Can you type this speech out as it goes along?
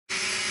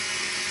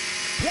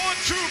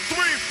2, 3,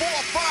 4,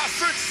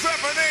 5, 6,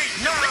 7,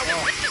 8,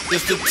 9.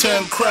 It's the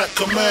 10 crack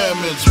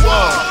commandments.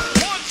 Wow.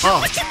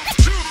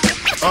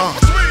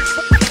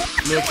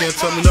 Man can't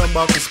tell me nothing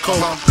about this coke.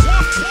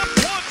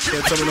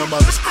 Can't tell me nothing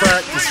about this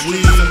crack, this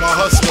weed, and my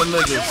hustling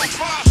niggas.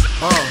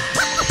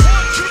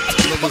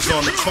 Niggas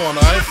on the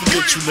corner, I ain't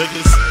forget you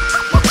niggas.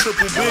 My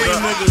triple B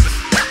niggas.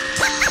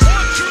 1,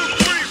 2,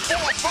 3,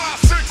 4,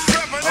 5, 6,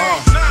 7,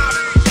 8, 9.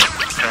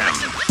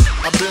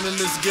 I've been in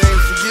this game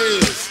for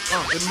years.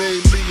 It made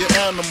me an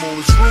animal.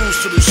 It's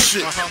rules to this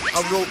shit.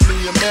 I wrote me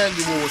a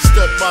manual, a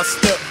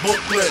step-by-step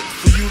booklet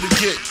for you to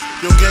get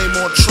your game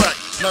on track.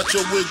 Not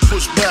your wig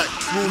pushed back.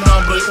 Rule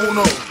number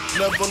uno.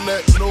 Never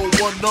let no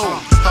one know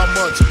how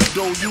much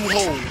dough you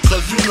hold.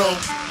 Cause you know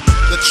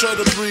that try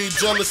to breed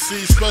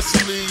jealousy,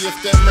 especially if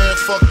that man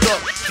fucked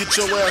up. Get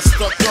your ass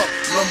stuck up.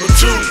 Number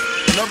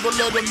 2, never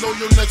let them know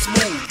your next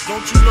move.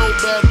 Don't you know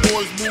bad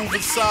boys move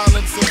in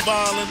silence and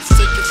violence?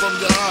 Take it from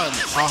your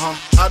highness.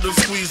 I done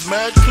squeeze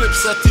mad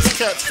clips at these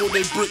cats for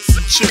they bricks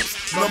and chips.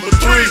 Number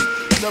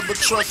 3, never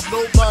trust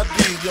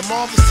nobody. Your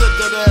mama set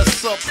that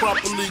ass up,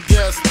 properly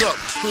gassed up,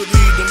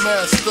 hoodie the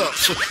masked up.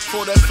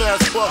 For that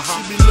fast buck,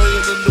 she be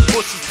laying in the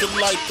bushes to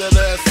light that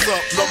ass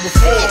up. Number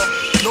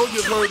 4, know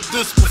you've heard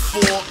this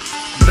before.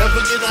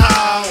 Never get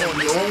high on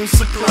your own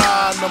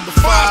supply. Number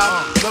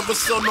 5, never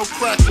sell no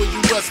crack where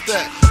you rest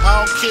at.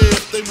 I don't care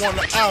if they want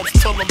an ounce,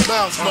 tell them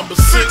bounce. Number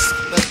 6,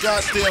 that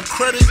goddamn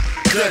credit,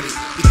 get it.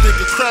 You think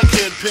a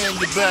crackhead paying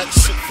you back,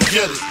 shit,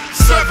 forget it.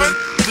 7,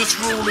 this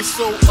rule is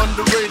so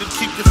underrated.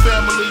 Keep your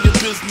family and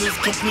business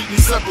completely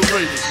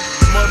separated.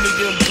 Money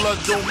and blood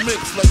don't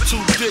mix like 2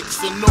 dicks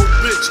and no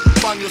bitch.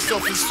 Find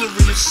yourself in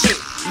serious shit.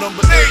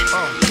 Number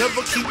 8,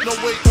 never keep no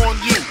weight on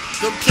you.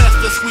 Them cats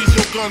that squeeze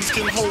your guns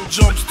can hold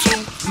jumps too.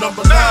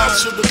 Number 9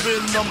 should have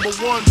been number 1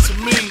 to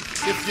me.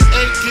 If you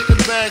ain't getting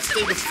back,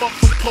 stay the fuck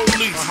with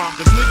police.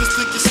 If niggas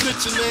think you're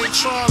snitching, they ain't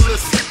trying to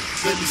listen.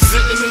 They be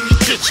sitting in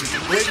your kitchen,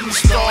 waiting to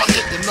start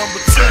hitting.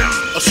 Number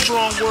 10, a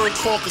strong word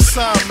called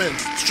consignment.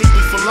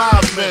 Strictly for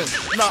live men,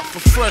 not for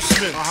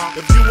freshmen.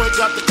 If you ain't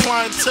got the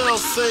clientele,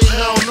 say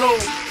hell no.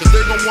 Cause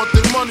they gon' want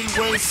their money,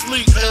 rain,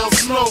 sleet, hell,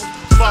 snow.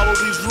 Follow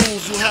these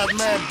rules, you'll have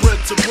mad bread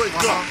to break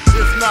up.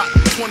 If not,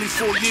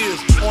 24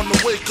 years on the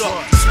wake up.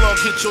 Slug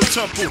hit your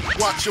temple,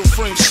 watch your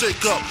frame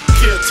shake up.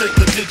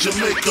 Caretaker did your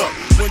makeup.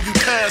 When you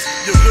pass,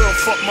 your girl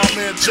fucked my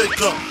man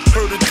Jacob.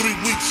 Heard in 3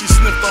 weeks she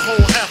sniffed a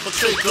whole half a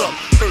cake up.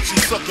 Heard she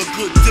suck a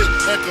good dick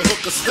and can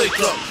hook a steak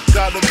up.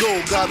 Gotta go,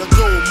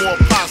 more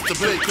pots to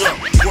bake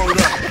up. Word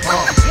up,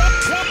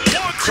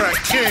 Crack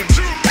King,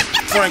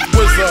 Frank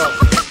Wizard.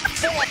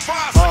 4,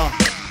 5, 1,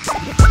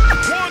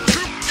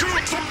 2,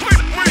 3.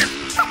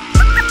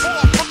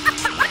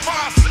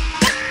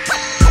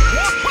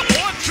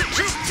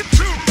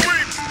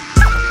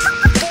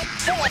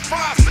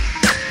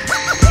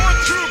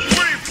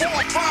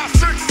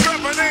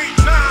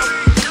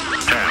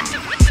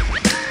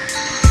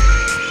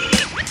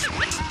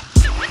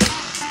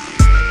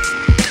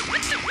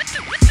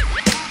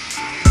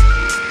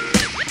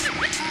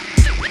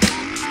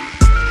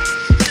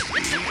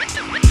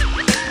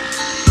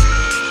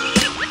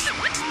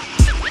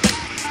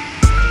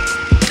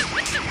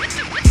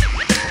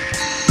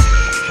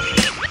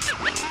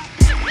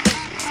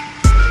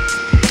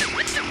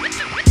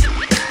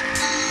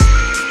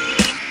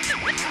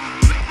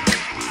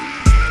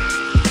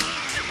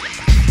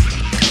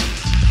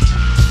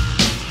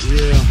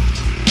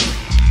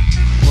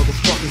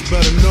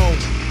 Better know.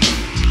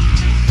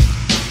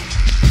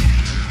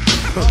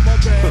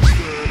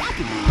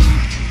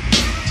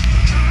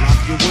 Lock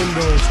your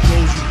windows,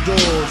 close your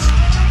doors,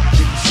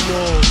 get the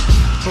snores.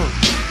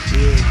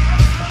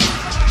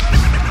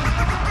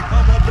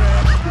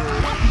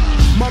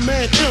 My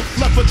man Imp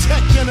left a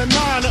tech and a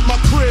 9 at my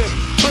crib.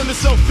 Turned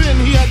himself in,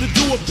 he had to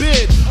do a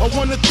bid. A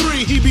 1 to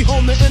 3, he be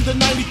home the end of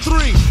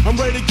 93. I'm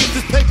ready to get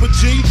this paper,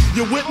 G.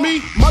 You with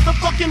me?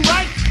 Motherfucking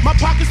right. My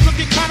pockets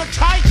looking kinda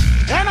tight,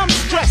 and I'm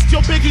stressed.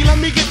 Yo, Biggie, let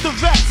me get the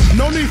vest.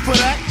 No need for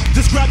that.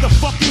 Just grab the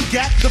fucking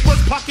gat. The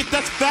first pocket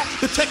that's fat,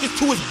 the take it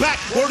to his back.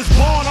 Word is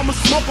born, I'ma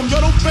smoke him. Yo,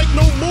 don't fake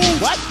no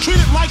move. What? Treat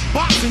it like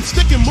boxing.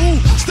 Stick and move.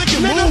 Stick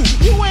and move.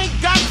 You ain't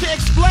got to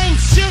explain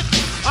shit.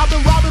 I've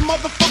been robbing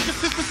motherfuckers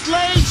since the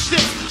slave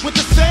shit. With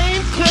the same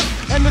clip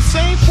and the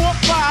same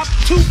 4-5,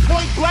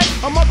 2-point blank,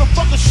 a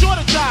motherfucker sure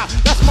to die.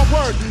 That's my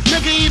word.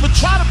 Nigga even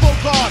try to go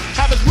guard.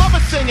 Have his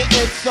mother singing,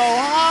 it's so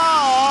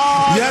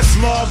hard. Yes,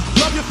 love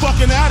your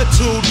fucking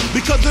attitude.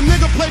 Because the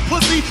nigga play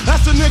pussy,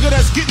 that's the nigga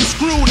that's getting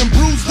screwed and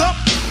bruised up.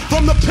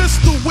 From the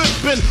pistol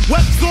whipping,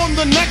 wets on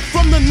the neck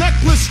from the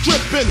necklace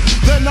stripping.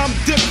 Then I'm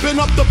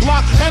dipping up the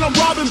block and I'm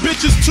robbing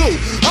bitches too.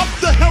 Up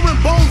the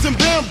herringbones and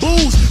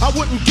bamboos. I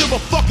wouldn't give a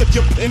fuck if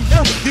you pin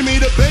them. Give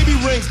me the baby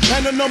rings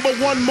and the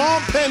 #1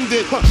 mom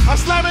pendant. I'm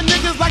slamming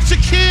niggas like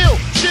Shaquille.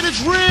 Shit is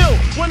real.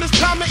 When it's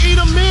time to eat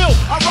a meal,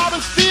 I rob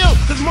and steal.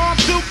 Cause Mom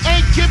Duke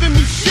ain't giving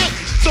me shit.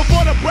 So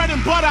for the bread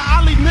and butter,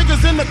 I leave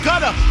niggas in the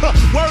gutter.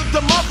 Word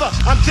to mother,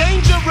 I'm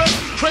dangerous.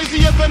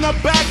 Crazier than a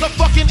bag of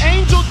fucking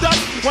angel dust.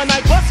 When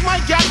I bust my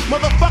gap,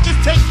 motherfuckers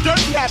take dirt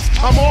naps.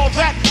 I'm all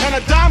that and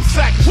a dime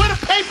sack. Where the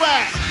paper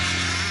at?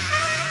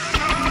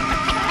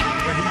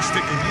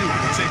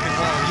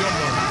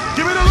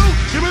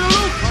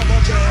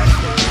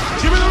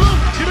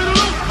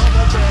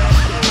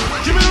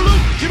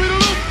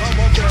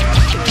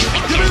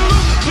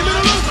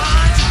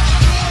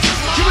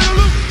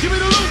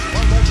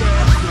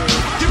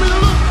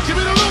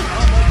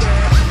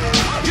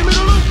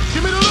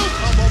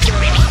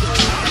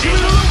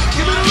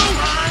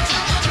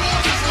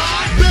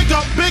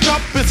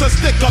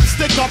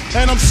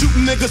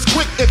 niggas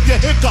quick if you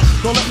hiccup.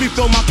 Don't let me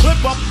fill my clip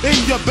up in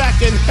your back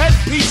and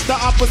headpiece. The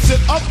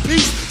opposite of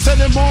peace,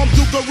 sending mom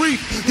Duke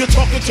Reef. You're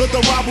talking to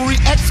the robbery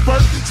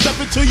expert. Step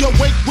into your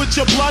wake with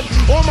your blood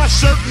on my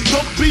shirt.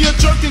 Don't be a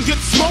jerk and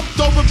get smoked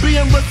over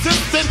being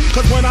resistant.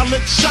 Cause when I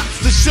lick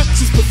shots, the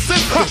shit's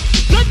persistent.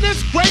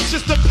 Goodness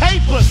gracious, the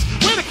papers.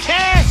 Where the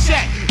cash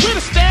at? Where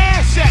the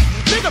stash at?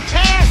 Nigga,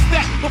 pass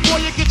that before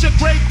you get your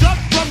grade up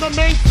from the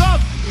main thug.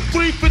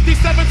 357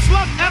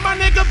 slug, and my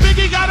nigga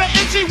Biggie got an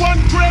itchy one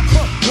grip.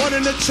 One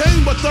in the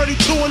chamber, 32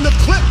 in the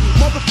clip.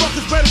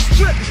 Motherfuckers better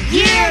strip.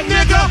 Yeah,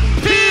 nigga,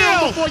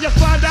 peel before you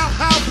find out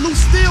how blue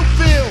steel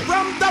feel.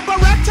 From the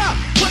Beretta,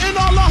 putting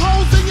all the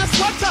holes in your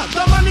sweater.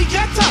 The money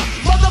getter,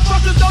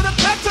 motherfuckers know the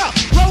better.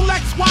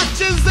 Rolex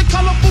watches and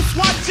colorful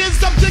swatches.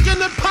 I'm digging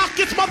in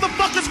pockets,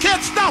 motherfuckers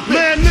can't stop it.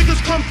 Man,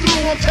 niggas come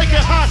through, I'm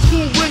taking high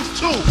school rings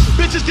too.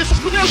 Bitches get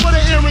split with the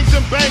earrings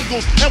and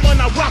bangles. And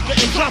when I rock her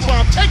and drop her,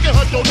 I'm taking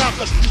her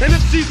knockers. And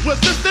if she's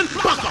resistant,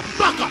 bucka,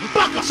 bucka,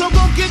 bucka. So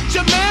go get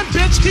your man,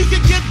 bitch, he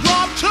can get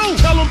robbed too.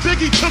 Tell him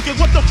Biggie took it,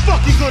 what the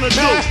fuck he gonna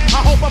do? I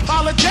hope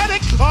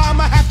apologetic, or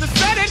I'ma have to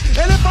set it.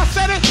 And if I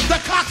said it,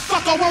 the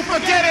cocksucker won't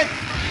forget it.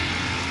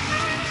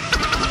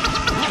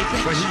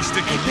 But he's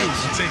sticking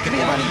loose and taking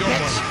all your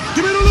money.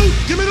 Give me the loot,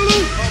 give me the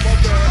loot.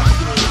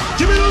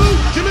 Give me the loot,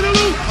 give me the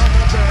loot.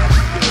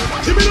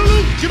 Give me the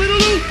loot, give me the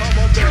loot.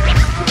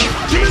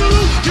 Give me the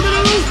loot, give me the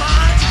loot.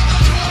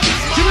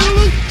 Give me the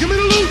loot, give me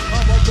the loot.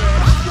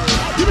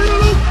 Give me the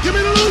loot, give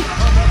me the loot.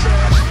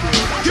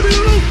 Give me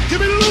the loot, give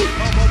me the loot.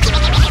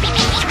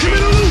 Give me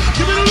the loot,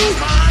 give me the loot.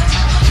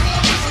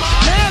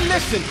 Man,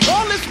 listen,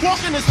 all this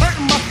walking is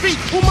hurting my feet.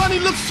 Who money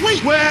looks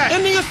sweet? Where?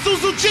 In the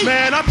Isuzu Jeep.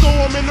 Man, I throw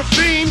him in the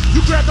fiend.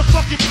 You grab the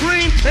fucking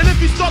green, and if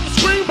he start to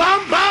scream,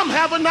 bomb, bomb,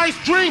 have a nice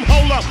dream.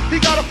 Hold up, he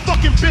got a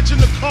fucking bitch in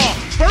the car.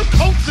 Fur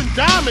coats and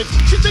diamonds.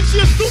 She thinks she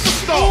a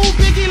superstar. Oh,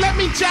 Biggie, let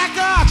me jack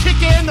her. I'll kick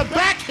her in the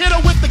back, hit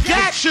her with the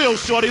gat. Chill,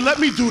 shorty, let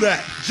me do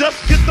that. Just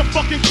get the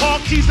fucking car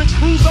keys and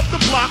cruise up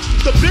the block.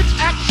 The bitch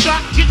act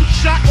shot, getting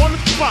shot on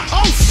the spot.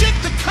 Oh shit,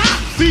 the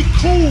cops. Be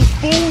cool,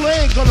 fool.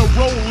 They ain't gonna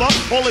roll up.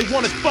 All they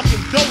want is fucking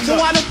donuts. So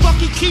why the fuck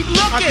he keep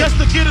looking? I guess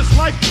to get his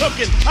life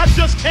cooking. I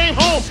just came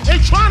home,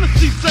 ain't trying to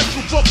see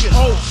central booking.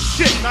 Oh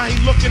shit, now he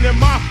looking in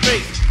my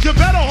face. You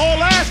better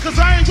haul ass, cause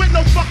I ain't with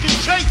no fucking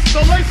chase.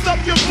 So lace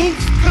up your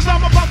boots, cause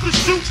I'm about to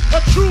shoot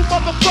a true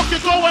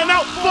motherfucker going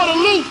out for the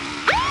loot.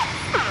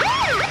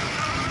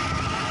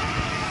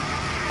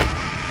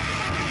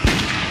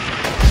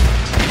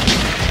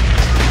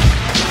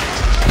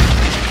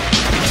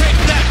 Take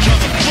that,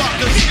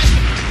 motherfuckers.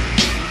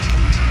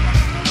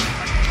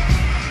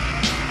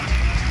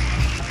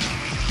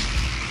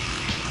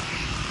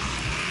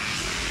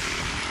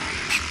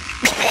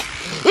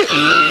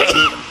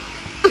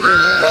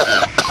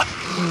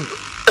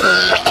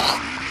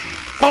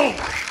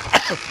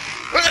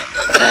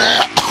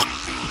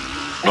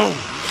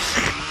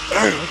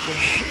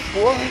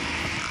 Boy,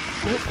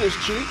 hit this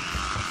cheek.